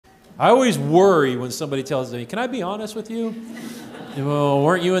I always worry when somebody tells me, can I be honest with you? Well,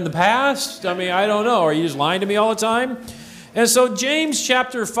 weren't you in the past? I mean, I don't know. Are you just lying to me all the time? And so James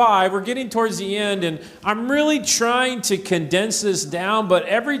chapter 5, we're getting towards the end, and I'm really trying to condense this down, but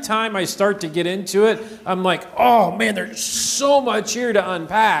every time I start to get into it, I'm like, oh man, there's so much here to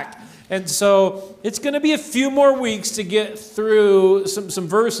unpack. And so it's going to be a few more weeks to get through some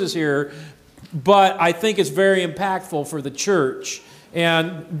verses here, but I think it's very impactful for the church.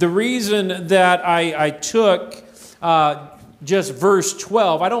 And the reason that I took just verse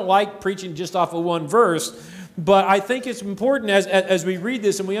 12, I don't like preaching just off of one verse, but I think it's important as we read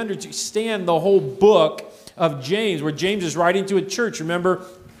this and we understand the whole book of James, where James is writing to a church. Remember,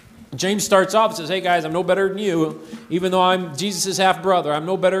 James starts off and says, hey guys, I'm no better than you. Even though I'm Jesus' half-brother, I'm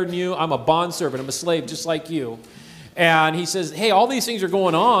no better than you. I'm a bondservant. I'm a slave just like you. And he says, hey, all these things are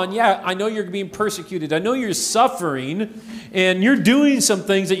going on. Yeah, I know you're being persecuted. I know you're suffering, and you're doing some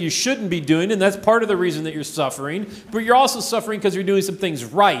things that you shouldn't be doing, and that's part of the reason that you're suffering. But you're also suffering because you're doing some things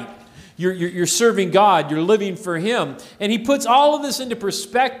right. You're serving God. You're living for Him. And he puts all of this into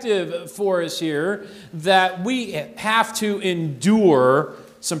perspective for us here, that we have to endure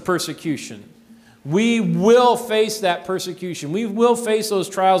some persecution. We will face that persecution. We will face those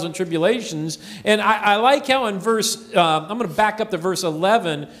trials and tribulations. And I like how in verse, I'm going to back up to verse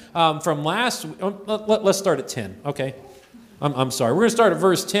 11 from last week. Let's start at 10, okay? I'm sorry. We're going to start at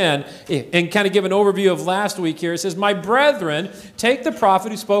verse 10 and kind of give an overview of last week here. It says, my brethren, take the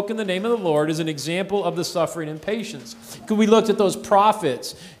prophet who spoke in the name of the Lord as an example of the suffering and patience. Because we looked at those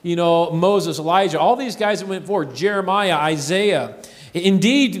prophets, Moses, Elijah, all these guys that went forward, Jeremiah, Isaiah.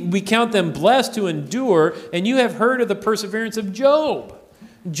 Indeed, we count them blessed to endure, and you have heard of the perseverance of Job.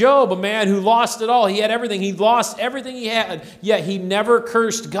 Job, a man who lost it all. He had everything. He lost everything he had, yet he never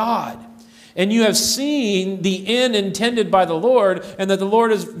cursed God. And you have seen the end intended by the Lord, and that the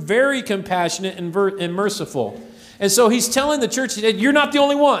Lord is very compassionate and merciful. And so he's telling the church that you're not the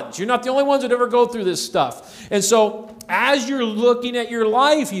only ones. You're not the only ones that ever go through this stuff. And so as you're looking at your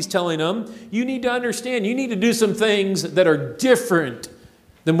life, he's telling them, you need to understand, you need to do some things that are different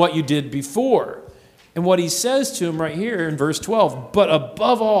than what you did before. And what he says to him right here in verse 12, but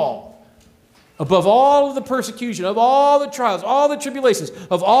above all of the persecution, of all the trials, all the tribulations,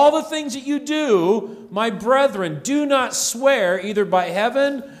 of all the things that you do, my brethren, do not swear either by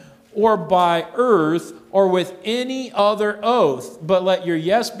heaven or by earth or with any other oath, but let your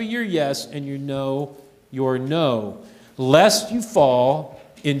yes be your yes and your no lest you fall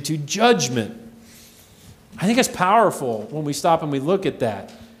into judgment. I think it's powerful when we stop and we look at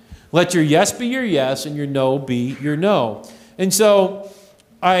that. Let your yes be your yes and your no be your no. And so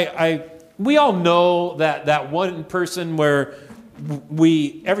we all know that one person where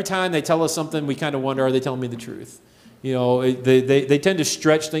every time they tell us something, we kind of wonder, are they telling me the truth? They tend to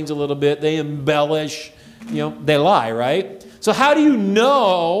stretch things a little bit. They embellish, they lie, right? So how do you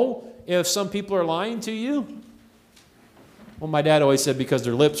know if some people are lying to you? Well, my dad always said because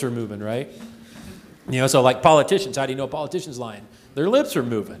their lips are moving, right? So like politicians, how do you know a politician's lying? Their lips are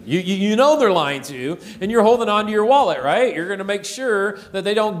moving. You know they're lying to you, and you're holding on to your wallet, right? You're going to make sure that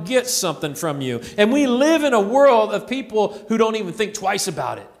they don't get something from you. And we live in a world of people who don't even think twice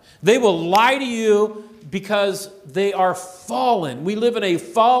about it. They will lie to you because they are fallen. We live in a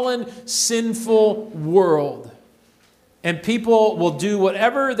fallen, sinful world. And people will do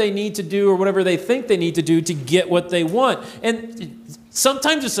whatever they need to do or whatever they think they need to do to get what they want. And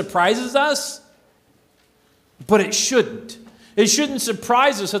sometimes it surprises us, but it shouldn't. It shouldn't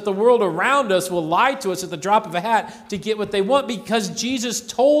surprise us that the world around us will lie to us at the drop of a hat to get what they want, because Jesus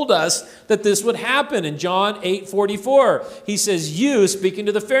told us that this would happen in John 8:44. He says, you, speaking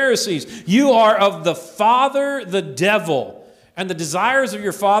to the Pharisees, you are of the father, the devil, and the desires of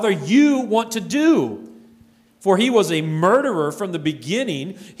your father you want to do. For he was a murderer from the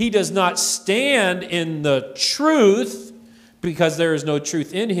beginning. He does not stand in the truth, because there is no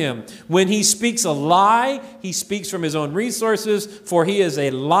truth in him. When he speaks a lie, he speaks from his own resources, for he is a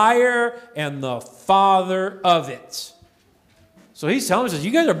liar and the father of it. So he's telling us,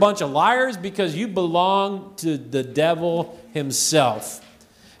 you guys are a bunch of liars because you belong to the devil himself.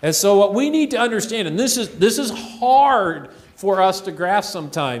 And so what we need to understand, and this is hard for us to grasp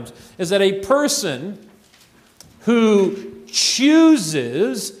sometimes, is that a person who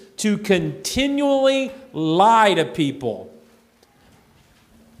chooses to continually lie to people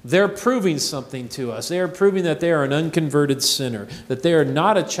They're proving something to us. They are proving that they are an unconverted sinner, that they are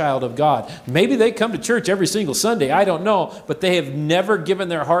not a child of God. Maybe they come to church every single Sunday, I don't know, but they have never given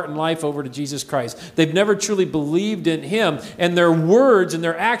their heart and life over to Jesus Christ. They've never truly believed in Him, and their words and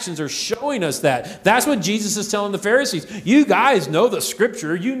their actions are showing us that. That's what Jesus is telling the Pharisees. You guys know the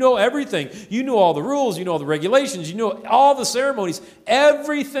Scripture. You know everything. You know all the rules. You know all the regulations. You know all the ceremonies.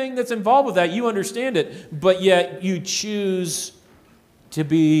 Everything that's involved with that, you understand it, but yet you choose to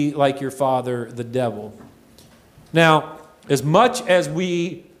be like your father, the devil. Now, as much as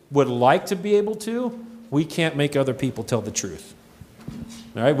we would like to be able to, we can't make other people tell the truth.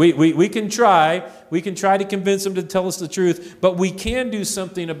 All right? We can try. We can try to convince them to tell us the truth, but we can do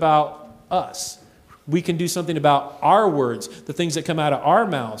something about us. We can do something about our words, the things that come out of our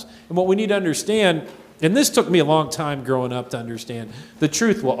mouths. And what we need to understand, and this took me a long time growing up to understand, the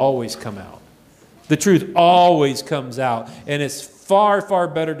truth will always come out. The truth always comes out, and it's far, far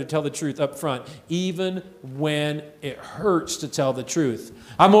better to tell the truth up front, even when it hurts to tell the truth.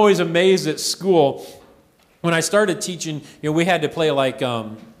 I'm always amazed at school. When I started teaching, we had to play like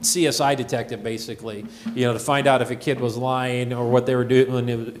CSI detective, basically, to find out if a kid was lying or what they were doing,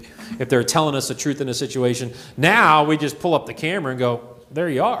 if they were telling us the truth in a situation. Now we just pull up the camera and go, there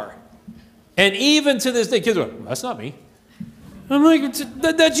you are. And even to this day, kids go, that's not me. I'm like,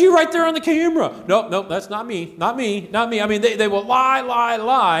 that's you right there on the camera. Nope, that's not me. Not me. I mean, they will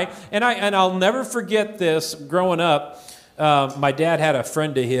lie. And I'll never forget this growing up. My dad had a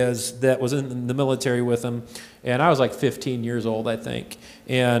friend of his that was in the military with him, and I was like 15 years old, I think.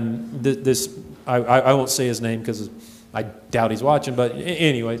 And I won't say his name because I doubt he's watching, but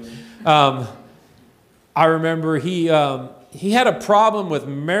anyways, I remember he had a problem with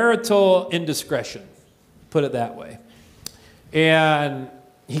marital indiscretion, put it that way. And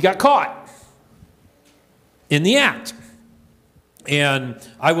he got caught in the act. And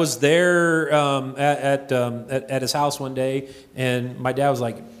I was there at his house one day, and my dad was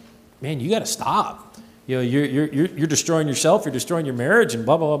like, man, you got to stop. You're destroying yourself, you're destroying your marriage, and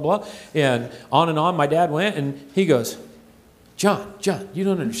blah, blah, blah, blah. And on my dad went, and he goes, John, you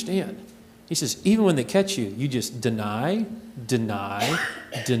don't understand. He says, even when they catch you, you just deny,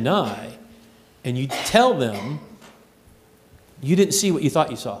 and you tell them you didn't see what you thought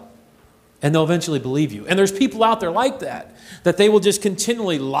you saw. And they'll eventually believe you. And there's people out there like that they will just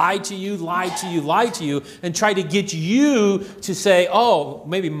continually lie to you, and try to get you to say, oh,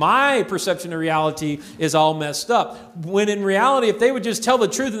 maybe my perception of reality is all messed up. When in reality, if they would just tell the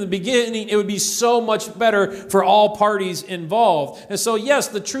truth in the beginning, it would be so much better for all parties involved. And so, yes,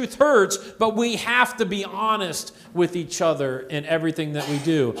 the truth hurts, but we have to be honest with each other in everything that we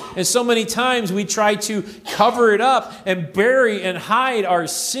do. And so many times we try to cover it up and bury and hide our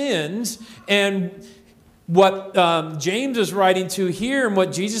sins. And what James is writing to here, and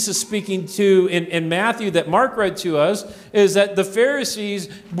what Jesus is speaking to in Matthew that Mark read to us, is that the Pharisees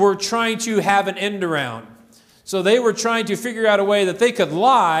were trying to have an end around. So they were trying to figure out a way that they could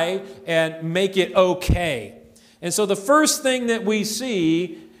lie and make it okay. And so the first thing that we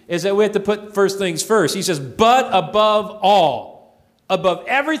see is that we have to put first things first. He says, but above all, above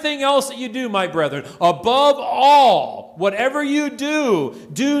everything else that you do, my brethren, above all, whatever you do,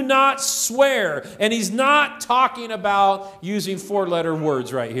 do not swear. And he's not talking about using four-letter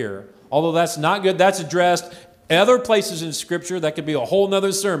words right here. Although that's not good. That's addressed other places in Scripture. That could be a whole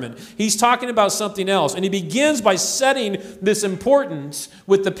nother sermon. He's talking about something else. And he begins by setting this importance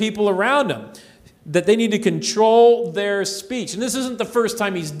with the people around him, that they need to control their speech. And this isn't the first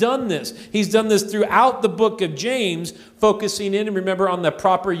time he's done this. He's done this throughout the book of James, focusing in, and remember, on the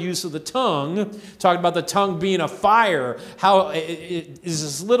proper use of the tongue, talking about the tongue being a fire, how it is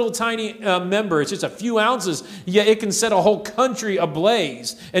this little tiny member. It's just a few ounces, yet it can set a whole country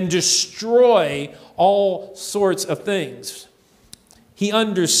ablaze and destroy all sorts of things. He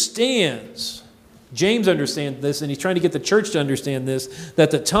understands. James understands this, and he's trying to get the church to understand this,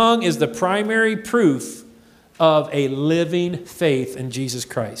 that the tongue is the primary proof of a living faith in Jesus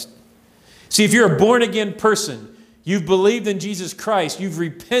Christ. See, if you're a born-again person, you've believed in Jesus Christ, you've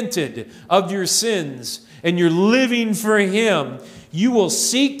repented of your sins, and you're living for Him, you will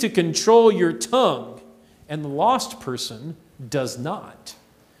seek to control your tongue, and the lost person does not.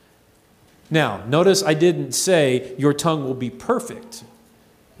 Now, notice I didn't say your tongue will be perfect.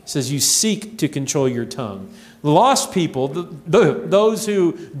 It says you seek to control your tongue. The lost people, those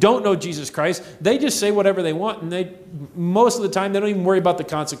who don't know Jesus Christ, they just say whatever they want, and most of the time they don't even worry about the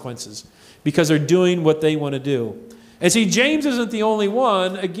consequences because they're doing what they want to do. And see, James isn't the only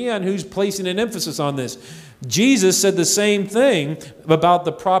one, again, who's placing an emphasis on this. Jesus said the same thing about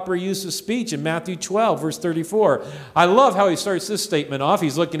the proper use of speech in Matthew 12, verse 34. I love how he starts this statement off.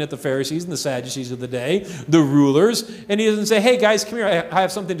 He's looking at the Pharisees and the Sadducees of the day, the rulers, and he doesn't say, hey guys, come here, I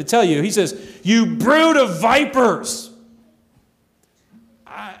have something to tell you. He says, you brood of vipers.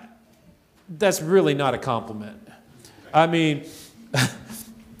 That's really not a compliment. I mean,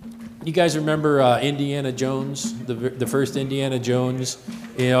 you guys remember Indiana Jones, the first Indiana Jones?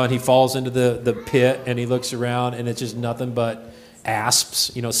 You know, and he falls into the pit and he looks around and it's just nothing but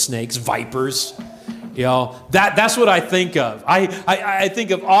asps, you know, snakes, vipers. You know, that's what I think of. I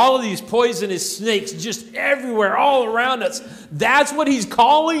think of all of these poisonous snakes just everywhere, all around us. That's what he's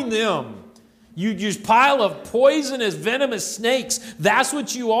calling them. You just pile of poisonous, venomous snakes. That's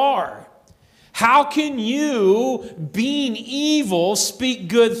what you are. How can you, being evil, speak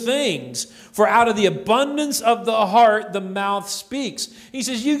good things? For out of the abundance of the heart, the mouth speaks. He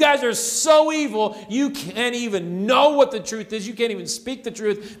says, you guys are so evil, you can't even know what the truth is. You can't even speak the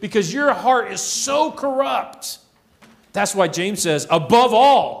truth because your heart is so corrupt. That's why James says, above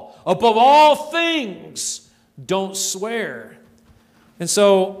all things, don't swear. And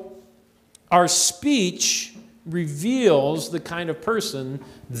so our speech reveals the kind of person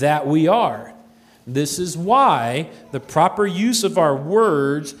that we are. This is why the proper use of our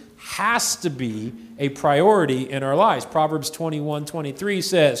words has to be a priority in our lives. Proverbs 21:23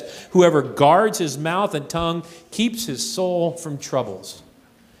 says, whoever guards his mouth and tongue keeps his soul from troubles.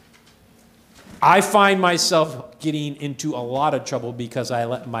 I find myself getting into a lot of trouble because I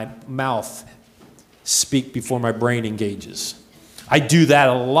let my mouth speak before my brain engages. I do that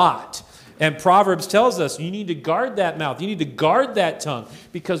a lot. And Proverbs tells us you need to guard that mouth. You need to guard that tongue.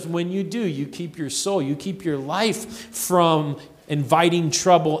 Because when you do, you keep your soul, you keep your life from inviting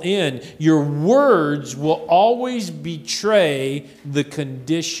trouble in. Your words will always betray the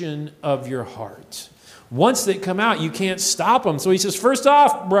condition of your heart. Once they come out, you can't stop them. So he says, first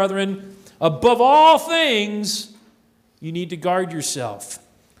off, brethren, above all things, you need to guard yourself.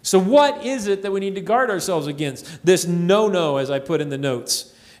 So what is it that we need to guard ourselves against? This no-no, as I put in the notes.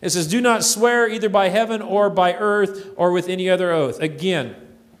 It says, do not swear either by heaven or by earth or with any other oath. Again,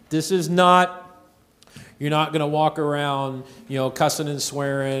 this is not, you're not going to walk around, you know, cussing and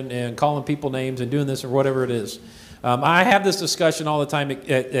swearing and calling people names and doing this or whatever it is. I have this discussion all the time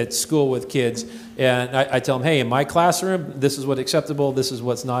at school with kids, and I tell them, hey, in my classroom, this is what's acceptable, this is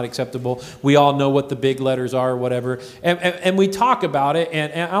what's not acceptable. We all know what the big letters are or whatever, and we talk about it,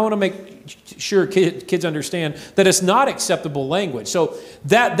 and I want to make sure kids understand that it's not acceptable language. So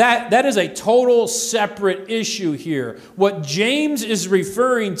that is a total separate issue here. What James is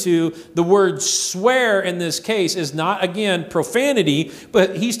referring to, the word swear in this case, is not, again, profanity,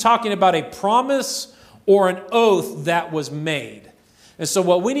 but he's talking about a promise or an oath that was made. And so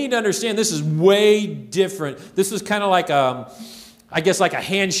what we need to understand, this is way different. This is kind of like, I guess, like a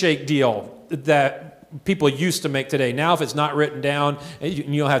handshake deal that people used to make today. Now, if it's not written down, and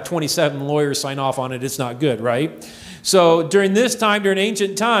you'll have 27 lawyers sign off on it, it's not good, right? So during this time, during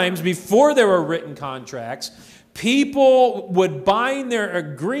ancient times, before there were written contracts, people would bind their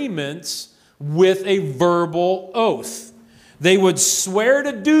agreements with a verbal oath. They would swear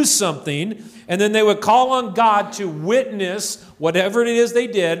to do something, and then they would call on God to witness whatever it is they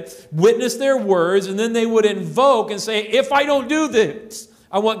did, witness their words, and then they would invoke and say, if I don't do this,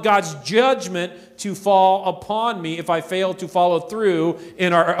 I want God's judgment to fall upon me if I fail to follow through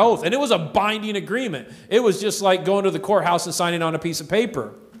in our oath. And it was a binding agreement. It was just like going to the courthouse and signing on a piece of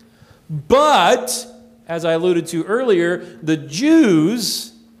paper. But, as I alluded to earlier, the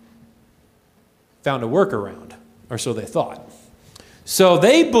Jews found a workaround, or so they thought. So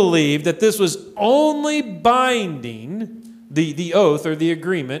they believed that this was only binding, the oath or the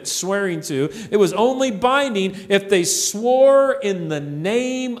agreement, swearing to, it was only binding if they swore in the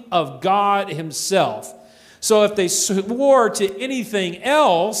name of God himself. So if they swore to anything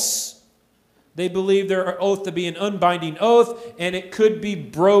else, they believed their oath to be an unbinding oath, and it could be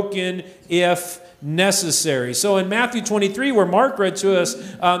broken if necessary. So in Matthew 23, where Mark read to us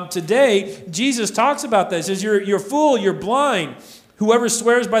today, Jesus talks about this. He says, you're a fool, you're blind. Whoever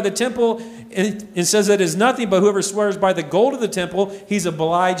swears by the temple and says that is nothing, but whoever swears by the gold of the temple, he's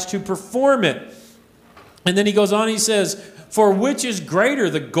obliged to perform it. And then he goes on, he says, for which is greater,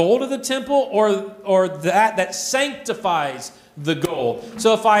 the gold of the temple or that sanctifies the gold?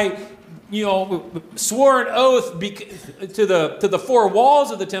 So if I swore an oath to the four walls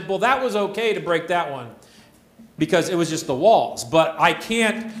of the temple, that was okay to break that one because it was just the walls. But I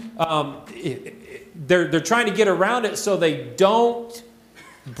can't, they're trying to get around it so they don't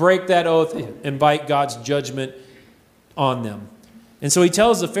break that oath, invite God's judgment on them. And so he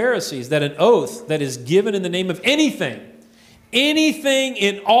tells the Pharisees that an oath that is given in the name of anything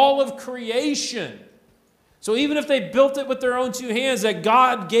in all of creation. So even if they built it with their own two hands, that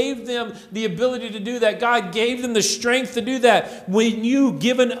God gave them the ability to do that. God gave them the strength to do that. When you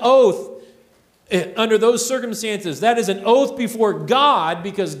give an oath under those circumstances, that is an oath before God,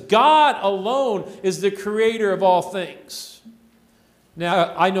 because God alone is the creator of all things.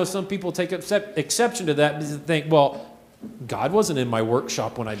 Now, I know some people take exception to that because they think, well, God wasn't in my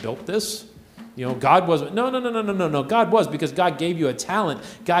workshop when I built this. God wasn't. No. God was, because God gave you a talent.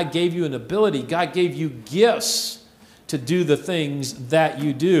 God gave you an ability. God gave you gifts to do the things that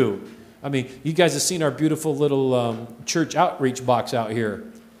you do. I mean, you guys have seen our beautiful little church outreach box out here.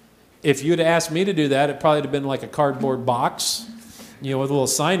 If you'd asked me to do that, it probably would have been like a cardboard box, with a little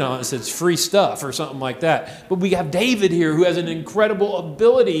sign on it that says free stuff or something like that. But we have David here, who has an incredible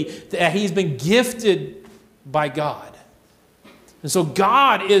ability that he's been gifted by God. And so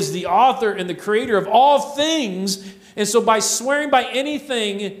God is the author and the creator of all things. And so by swearing by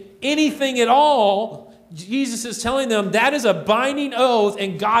anything at all, Jesus is telling them that is a binding oath,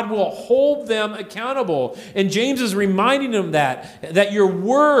 and God will hold them accountable. And James is reminding them that your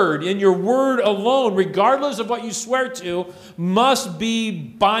word and your word alone, regardless of what you swear to, must be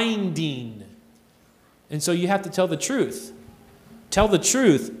binding. And so you have to tell the truth. Tell the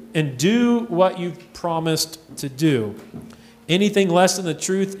truth and do what you've promised to do. Anything less than the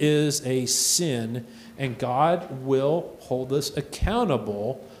truth is a sin, and God will hold us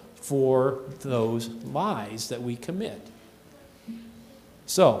accountable for those lies that we commit.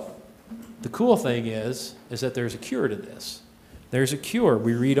 So, the cool thing is that there's a cure to this. There's a cure.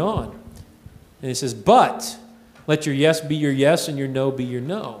 We read on. And it says, but let your yes be your yes and your no be your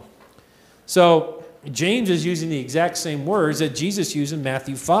no. So, James is using the exact same words that Jesus used in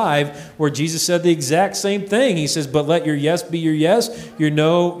Matthew 5, where Jesus said the exact same thing. He says, but let your yes be your yes, your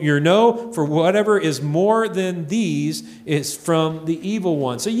no, for whatever is more than these is from the evil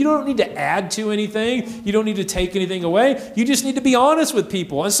one. So you don't need to add to anything. You don't need to take anything away. You just need to be honest with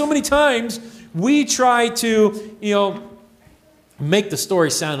people. And so many times we try to, make the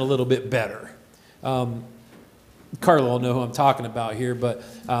story sound a little bit better. Carla will know who I'm talking about here, but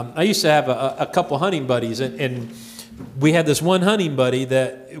I used to have a couple hunting buddies, and we had this one hunting buddy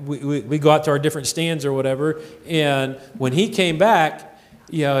that we go out to our different stands or whatever, and when he came back,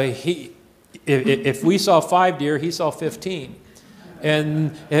 if we saw 5 deer, he saw 15.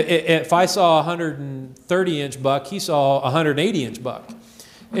 And if I saw a 130-inch buck, he saw a 180-inch buck.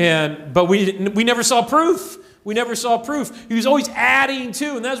 But we never saw proof. We never saw proof. He was always adding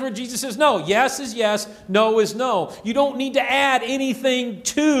to, and that's where Jesus says, no, yes is yes, no is no. You don't need to add anything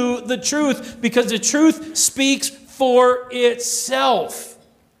to the truth, because the truth speaks for itself.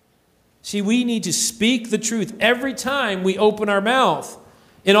 See, we need to speak the truth every time we open our mouth.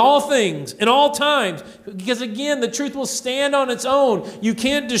 In all things, in all times. Because again, the truth will stand on its own. You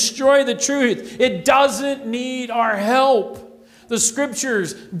can't destroy the truth. It doesn't need our help. The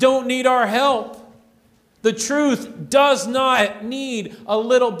scriptures don't need our help. The truth does not need a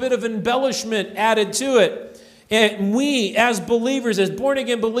little bit of embellishment added to it. And we, as believers, as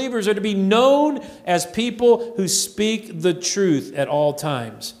born-again believers, are to be known as people who speak the truth at all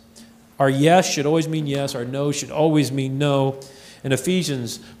times. Our yes should always mean yes. Our no should always mean no. In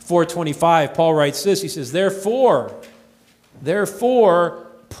Ephesians 4:25, Paul writes this. He says, Therefore,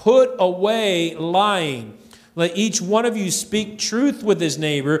 put away lying. Let each one of you speak truth with his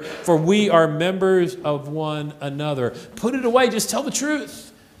neighbor, for we are members of one another. Put it away. Just tell the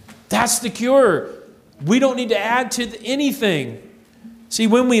truth. That's the cure. We don't need to add to anything. See,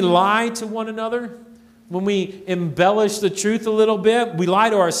 when we lie to one another, when we embellish the truth a little bit, we lie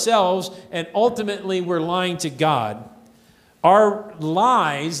to ourselves, and ultimately we're lying to God. Our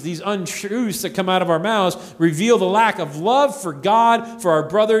lies, these untruths that come out of our mouths, reveal the lack of love for God, for our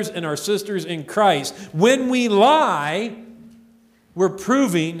brothers and our sisters in Christ. When we lie, we're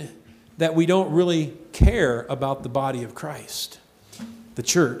proving that we don't really care about the body of Christ, the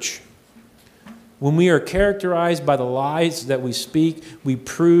church. When we are characterized by the lies that we speak, we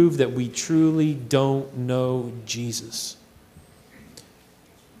prove that we truly don't know Jesus.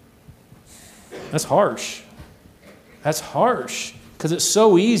 That's harsh. That's harsh, because it's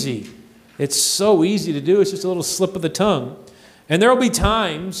so easy. It's so easy to do. It's just a little slip of the tongue. And there will be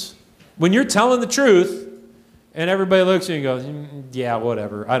times when you're telling the truth and everybody looks at you and goes, yeah,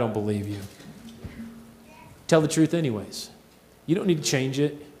 whatever. I don't believe you. Tell the truth anyways. You don't need to change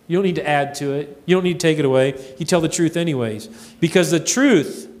it. You don't need to add to it. You don't need to take it away. You tell the truth anyways. Because the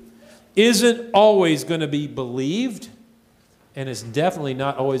truth isn't always going to be believed, and it's definitely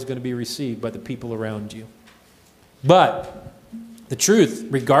not always going to be received by the people around you. But the truth,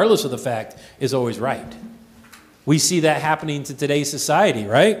 regardless of the fact, is always right. We see that happening to today's society,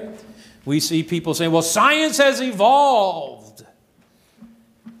 right? We see people saying, well, science has evolved.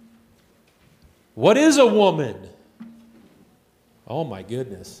 What is a woman? Oh, my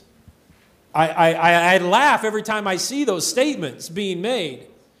goodness. I laugh every time I see those statements being made.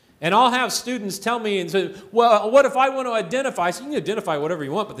 And I'll have students tell me and say, well, what if I want to identify? So you can identify whatever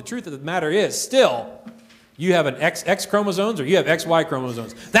you want, but the truth of the matter is still, you have an X chromosomes or you have XY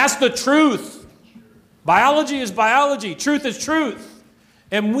chromosomes. That's the truth. Biology is biology. Truth is truth.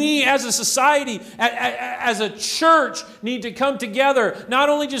 And we as a society, as a church, need to come together, not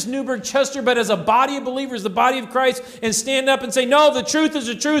only just Newburg, Chester, but as a body of believers, the body of Christ, and stand up and say, no, the truth is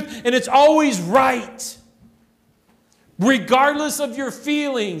the truth, and it's always right. Regardless of your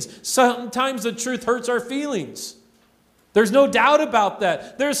feelings, sometimes the truth hurts our feelings. There's no doubt about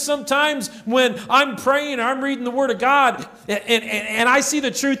that. There's some times when I'm praying or I'm reading the Word of God, and I see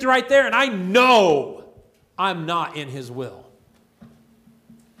the truth right there, and I know I'm not in His will.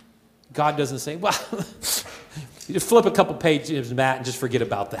 God doesn't say, well, you just flip a couple pages, Matt, and just forget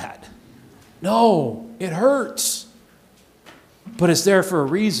about that. No, it hurts. But it's there for a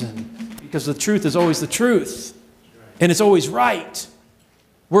reason, because the truth is always the truth. And it's always right.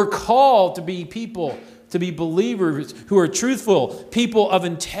 We're called to be people, to be believers who are truthful, people of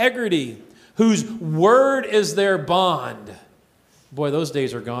integrity, whose word is their bond. Boy, those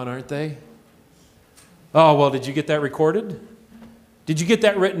days are gone, aren't they? Oh, well, did you get that recorded? Did you get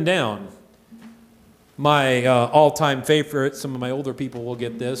that written down? My all-time favorite, some of my older people will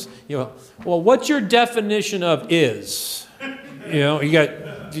get this. You know, well, what's your definition of is? You know,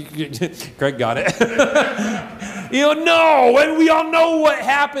 Greg got it. No, and we all know what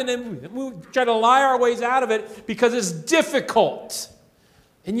happened, and we try to lie our ways out of it because it's difficult.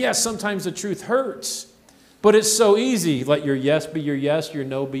 And yes, sometimes the truth hurts, but it's so easy. Let your yes be your yes, your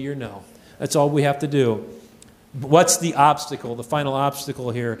no be your no. That's all we have to do. What's the obstacle? The final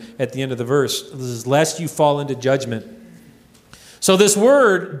obstacle here at the end of the verse is lest you fall into judgment. So this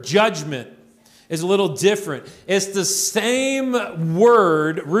word, judgment, is a little different. It's the same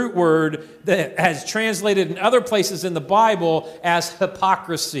word, root word, that has translated in other places in the Bible as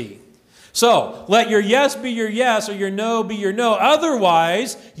hypocrisy. So, let your yes be your yes or your no be your no.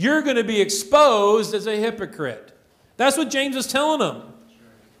 Otherwise, you're going to be exposed as a hypocrite. That's what James is telling them.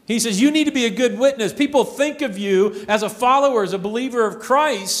 He says, you need to be a good witness. People think of you as a follower, as a believer of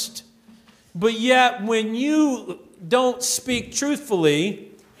Christ, but yet when you don't speak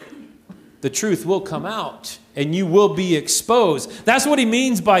truthfully, the truth will come out and you will be exposed. That's what he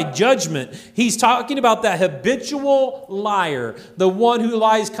means by judgment. He's talking about that habitual liar, the one who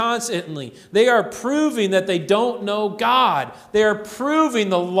lies constantly. They are proving that they don't know God. They are proving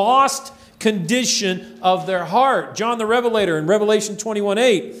the lost condition of their heart. John the Revelator in Revelation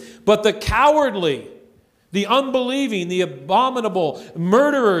 21:8. But the cowardly, the unbelieving, the abominable,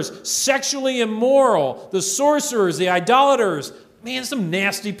 murderers, sexually immoral, the sorcerers, the idolaters, man, some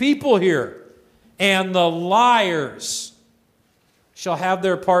nasty people here, and the liars shall have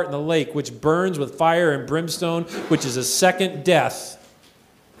their part in the lake, which burns with fire and brimstone, which is a second death.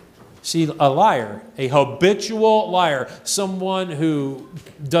 See, a liar, a habitual liar, someone who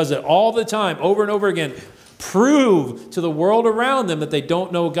does it all the time, over and over again, prove to the world around them that they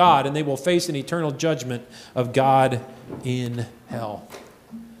don't know God, and they will face an eternal judgment of God in hell.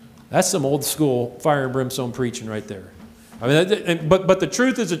 That's some old school fire and brimstone preaching right there. I mean, but the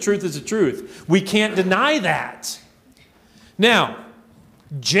truth is the truth is the truth. We can't deny that. Now,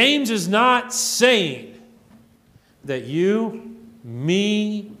 James is not saying that you,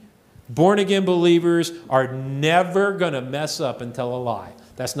 me, born-again believers are never going to mess up and tell a lie.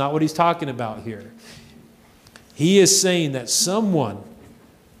 That's not what he's talking about here. He is saying that someone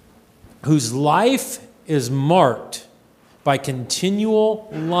whose life is marked by continual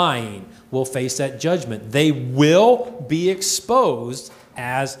lying will face that judgment. They will be exposed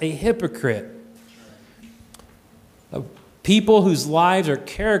as a hypocrite. People whose lives are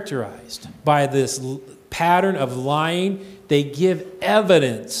characterized by this pattern of lying, they give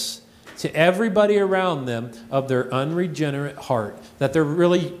evidence to everybody around them of their unregenerate heart, that they're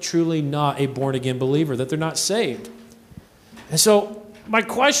really, truly not a born-again believer, that they're not saved. And so my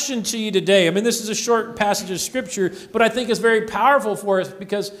question to you today, I mean, this is a short passage of Scripture, but I think it's very powerful for us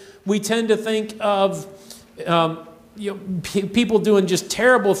because we tend to think of people doing just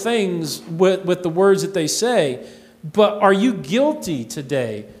terrible things with the words that they say. But are you guilty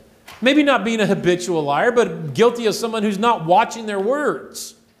today? Maybe not being a habitual liar, but guilty of someone who's not watching their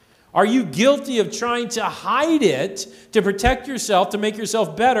words. Are you guilty of trying to hide it, to protect yourself, to make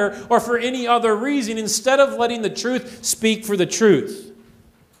yourself better, or for any other reason, instead of letting the truth speak for the truth?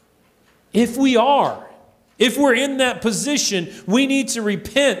 If we are, if we're in that position, we need to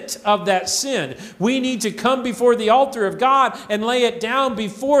repent of that sin. We need to come before the altar of God and lay it down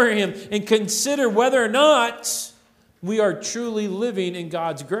before Him and consider whether or not we are truly living in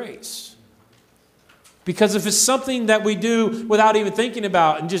God's grace. Because if it's something that we do without even thinking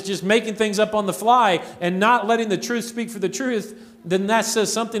about and just making things up on the fly and not letting the truth speak for the truth, then that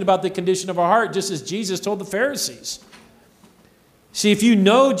says something about the condition of our heart, just as Jesus told the Pharisees. See, if you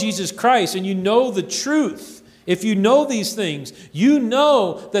know Jesus Christ and you know the truth, if you know these things, you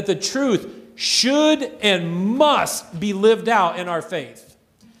know that the truth should and must be lived out in our faith.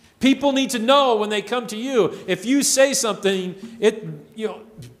 People need to know when they come to you, if you say something,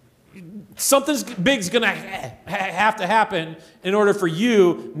 something big's going to have to happen in order for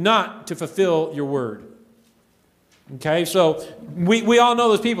you not to fulfill your word. Okay, so we all know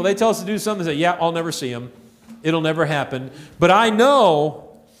those people. They tell us to do something and say, yeah, I'll never see them. It'll never happen. But I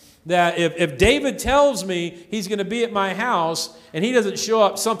know that if David tells me he's going to be at my house and he doesn't show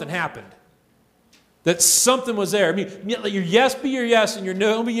up, something happened. That something was there. I mean, let your yes be your yes and your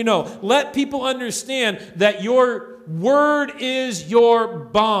no be your no. Let people understand that your word is your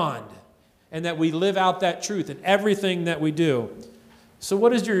bond and that we live out that truth in everything that we do. So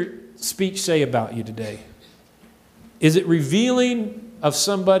what does your speech say about you today? Is it revealing of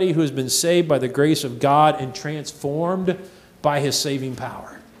somebody who has been saved by the grace of God and transformed by His saving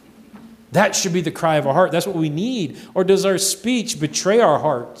power? That should be the cry of our heart. That's what we need. Or does our speech betray our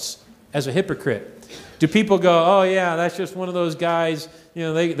hearts as a hypocrite? Do people go, oh yeah, that's just one of those guys,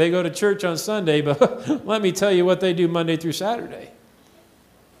 they go to church on Sunday, but let me tell you what they do Monday through Saturday.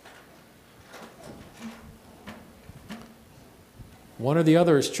 One or the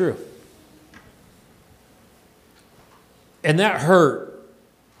other is true. And that hurt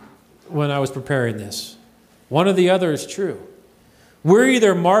when I was preparing this. One or the other is true. We're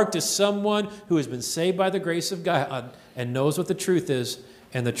either marked as someone who has been saved by the grace of God and knows what the truth is,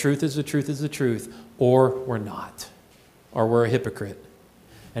 and the truth is the truth is the truth, or we're not, or we're a hypocrite.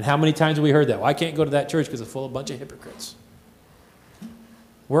 And how many times have we heard that? Well, I can't go to that church because it's full of a bunch of hypocrites.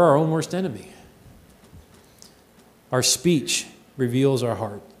 We're our own worst enemy. Our speech reveals our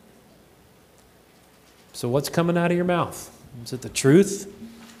heart. So what's coming out of your mouth? Is it the truth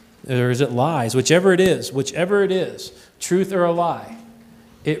or is it lies? Whichever it is, truth or a lie,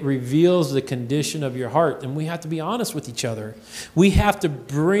 it reveals the condition of your heart. And we have to be honest with each other. We have to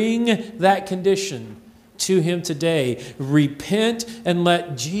bring that condition to Him today. Repent and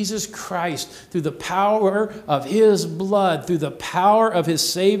let Jesus Christ, through the power of His blood, through the power of His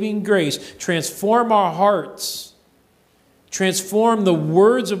saving grace, transform our hearts. Transform the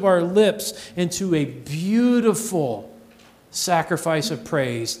words of our lips into a beautiful sacrifice of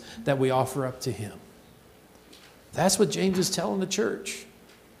praise that we offer up to Him. That's what James is telling the church.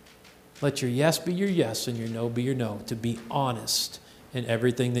 Let your yes be your yes and your no be your no. To be honest in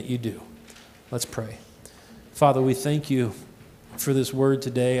everything that you do. Let's pray. Father, we thank you for this word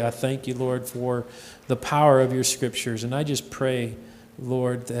today. I thank you, Lord, for the power of your scriptures. And I just pray,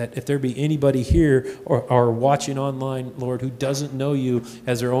 Lord, that if there be anybody here or watching online, Lord, who doesn't know you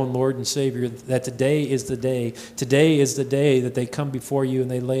as their own Lord and Savior, that today is the day. Today is the day that they come before you and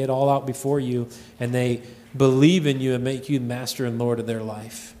they lay it all out before you and they believe in you and make you master and Lord of their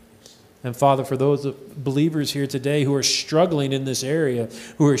life. And Father, for those believers here today who are struggling in this area,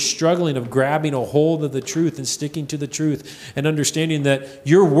 who are struggling of grabbing a hold of the truth and sticking to the truth and understanding that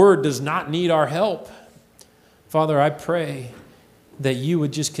your word does not need our help, Father, I pray that you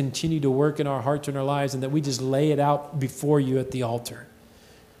would just continue to work in our hearts and our lives and that we just lay it out before you at the altar.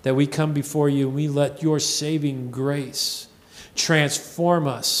 That we come before you and we let your saving grace transform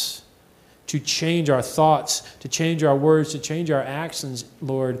us to change our thoughts, to change our words, to change our actions,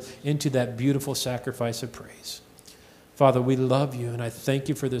 Lord, into that beautiful sacrifice of praise. Father, we love you, and I thank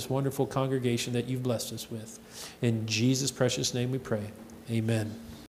you for this wonderful congregation that you've blessed us with. In Jesus' precious name we pray. Amen.